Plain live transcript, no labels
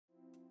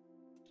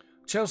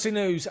Chelsea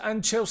news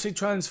and Chelsea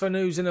transfer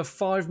news in a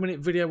 5-minute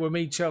video with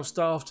me, Chels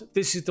Daft.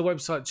 This is the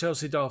website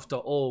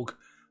chelseadaft.org.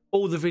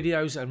 All the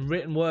videos and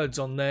written words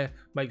on there.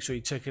 Make sure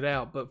you check it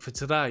out. But for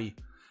today,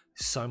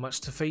 so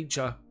much to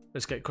feature.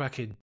 Let's get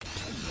cracking.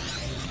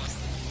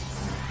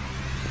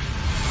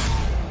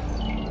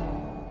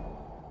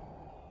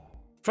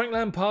 Frank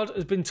Lampard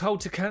has been told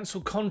to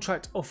cancel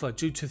contract offer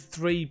due to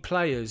 3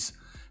 players.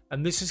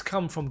 And this has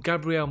come from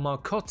Gabriel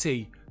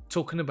Marcotti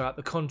talking about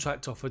the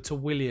contract offer to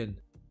Willian.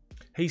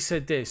 He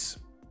said this: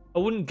 I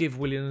wouldn't give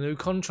Willian a new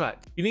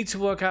contract. You need to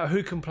work out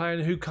who can play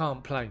and who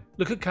can't play.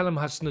 Look at Callum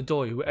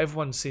Hudson-Odoi, who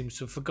everyone seems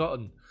to have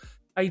forgotten.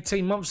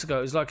 18 months ago,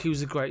 it was like he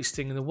was the greatest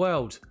thing in the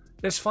world.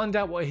 Let's find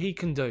out what he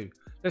can do.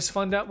 Let's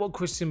find out what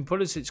Christian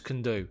Pulisic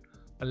can do.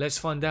 And let's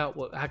find out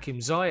what Hakim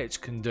Ziyech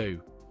can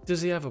do.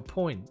 Does he have a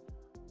point?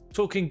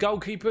 Talking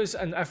goalkeepers,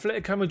 and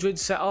Atletico Madrid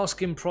set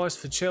asking price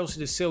for Chelsea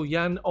to seal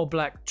Jan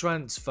Oblak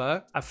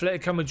transfer.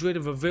 Atletico Madrid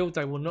have revealed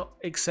they will not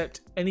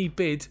accept any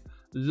bid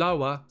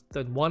lower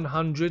than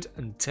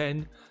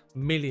 £110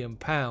 million.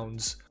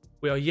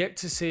 We are yet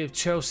to see if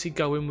Chelsea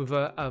go in with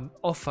an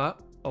offer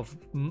of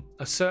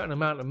a certain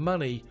amount of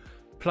money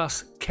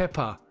plus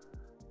Kepa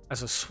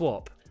as a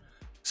swap.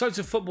 So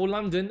to Football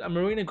London, and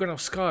Marina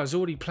Granovskaya has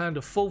already planned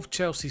a 4th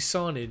Chelsea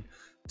signing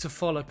to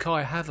follow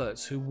Kai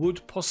Havertz, who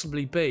would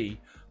possibly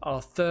be our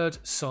 3rd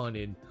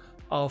signing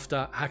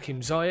after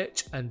Hakim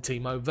Ziyech and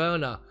Timo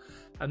Werner.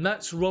 And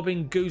that's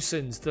Robin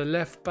Gosens, the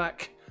left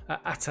back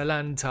at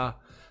Atalanta,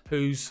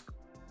 who's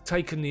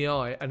taken the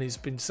eye and has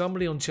been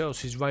somebody on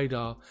Chelsea's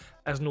radar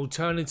as an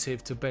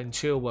alternative to Ben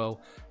Chilwell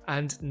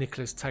and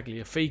Nicolas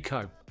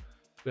Tagliafico.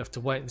 We have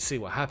to wait and see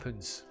what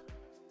happens.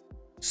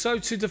 So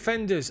to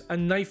defenders,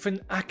 and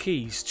Nathan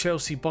Ake's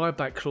Chelsea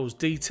buyback clause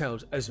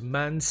detailed as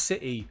Man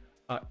City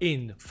are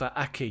in for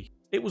Ake.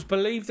 It was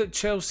believed that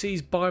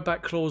Chelsea's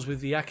buyback clause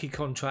with the Ake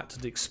contract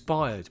had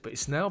expired, but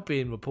it's now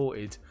being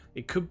reported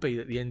it could be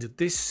at the end of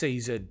this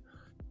season.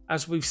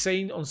 As we've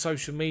seen on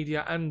social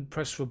media and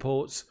press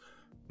reports,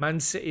 Man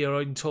City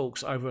are in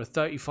talks over a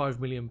 £35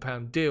 million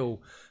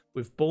deal,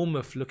 with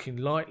Bournemouth looking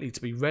likely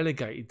to be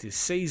relegated this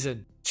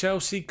season.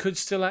 Chelsea could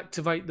still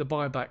activate the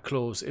buyback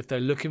clause if they're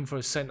looking for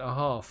a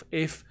centre-half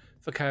if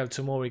Fikayo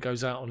Tomori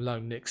goes out on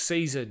loan next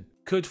season.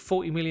 Could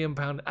 £40 million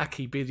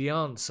Ake be the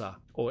answer,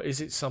 or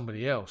is it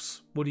somebody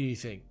else? What do you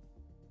think?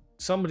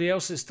 Somebody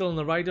else that's still on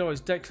the radar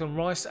is Declan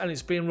Rice, and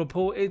it's being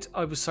reported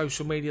over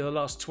social media the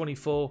last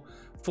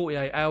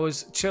 48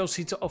 hours,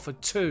 Chelsea to offer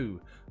 2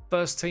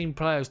 first-team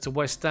players to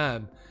West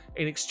Ham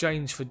in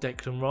exchange for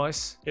Declan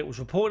Rice. It was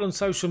reported on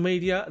social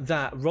media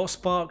that Ross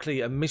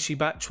Barkley and Michy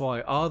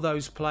Batshuayi are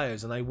those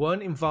players, and they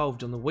weren't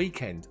involved on the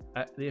weekend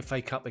at the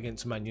FA Cup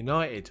against Man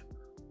United.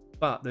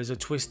 But there's a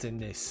twist in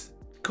this.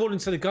 According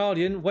to The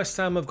Guardian, West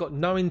Ham have got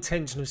no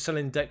intention of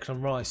selling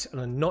Declan Rice and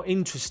are not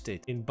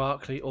interested in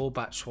Barkley or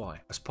Batshuayi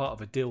as part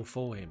of a deal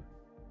for him.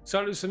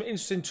 So there's some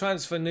interesting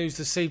transfer news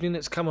this evening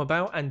that's come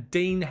about, and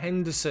Dean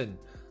Henderson,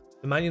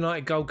 the Man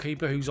United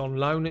goalkeeper who's on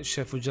loan at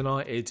Sheffield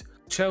United,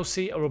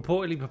 Chelsea are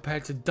reportedly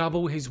prepared to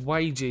double his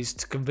wages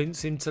to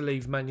convince him to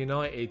leave Man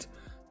United.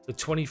 The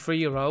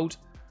 23-year-old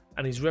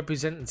and his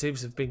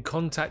representatives have been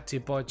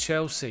contacted by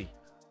Chelsea,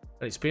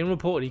 and it's been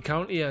reported he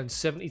currently earns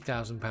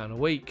 £70,000 a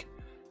week.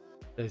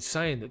 They're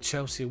saying that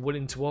Chelsea are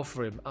willing to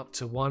offer him up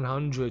to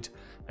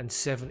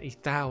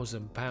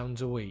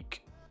 £170,000 a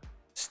week.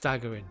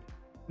 Staggering.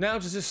 Now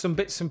to just some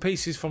bits and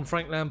pieces from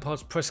Frank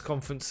Lampard's press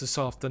conference this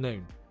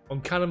afternoon.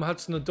 On Callum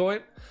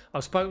Hudson-Odoi,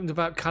 I've spoken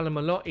about Callum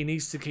a lot. He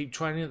needs to keep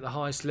training at the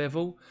highest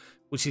level,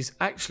 which is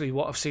actually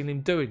what I've seen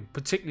him doing,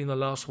 particularly in the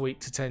last week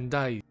to 10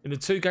 days. In the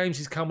 2 games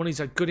he's come on, he's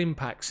had good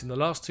impacts in the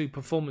last 2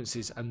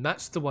 performances, and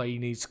that's the way he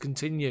needs to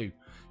continue.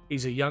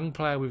 He's a young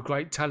player with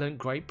great talent,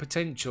 great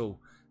potential,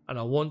 and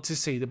I want to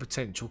see the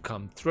potential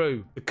come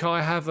through. The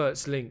Kai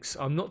Havertz links.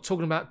 I'm not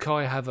talking about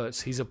Kai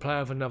Havertz. He's a player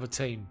of another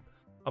team.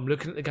 I'm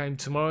looking at the game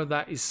tomorrow.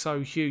 That is so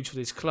huge for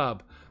this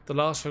club. The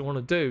last thing I want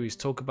to do is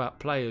talk about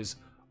players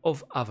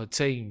of other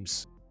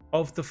teams.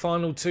 Of the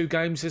final 2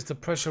 games, has the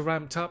pressure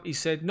ramped up? He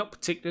said, not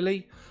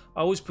particularly. I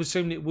always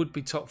presumed it would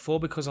be top 4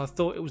 because I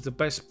thought it was the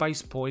best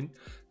base point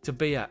to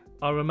be at.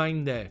 I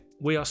remain there.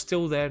 We are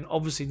still there, and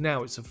obviously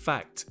now it's a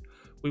fact.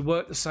 We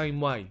work the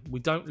same way. We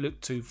don't look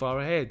too far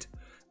ahead,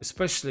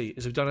 especially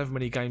as we don't have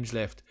many games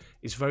left.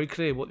 It's very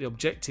clear what the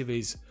objective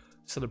is,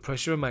 so the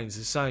pressure remains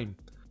the same.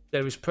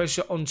 There is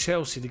pressure on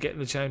Chelsea to get in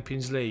the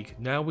Champions League.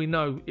 Now we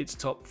know it's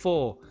top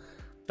 4.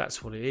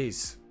 That's what it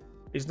is.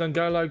 Is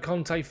N'Golo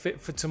Conte fit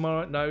for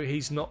tomorrow? No,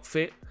 he's not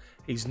fit.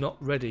 He's not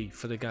ready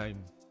for the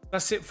game.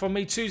 That's it from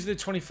me. Tuesday the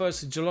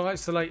 21st of July.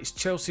 It's the latest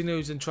Chelsea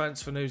news and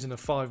transfer news in a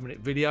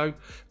 5-minute video.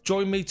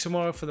 Join me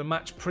tomorrow for the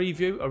match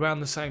preview around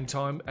the same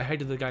time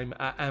ahead of the game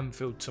at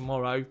Anfield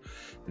tomorrow.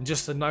 And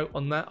just a note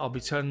on that, I'll be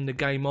turning the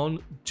game on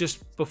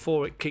just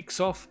before it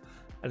kicks off.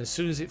 And as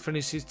soon as it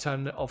finishes,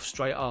 turning it off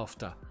straight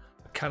after.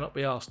 I cannot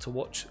be asked to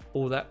watch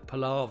all that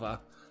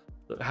palaver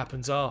that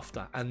happens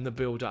after and the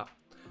build-up.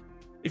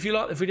 If you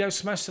like the video,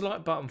 smash the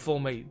like button for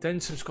me,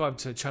 then subscribe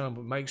to the channel,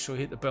 but make sure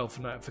you hit the bell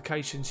for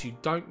notifications so you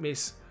don't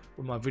miss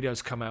when my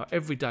videos come out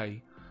every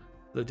day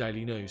for the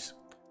daily news.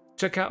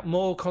 Check out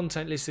more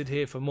content listed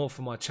here for more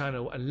from my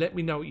channel, and let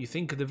me know what you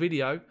think of the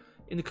video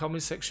in the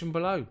comments section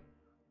below.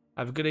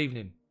 Have a good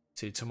evening.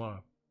 See you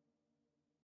tomorrow.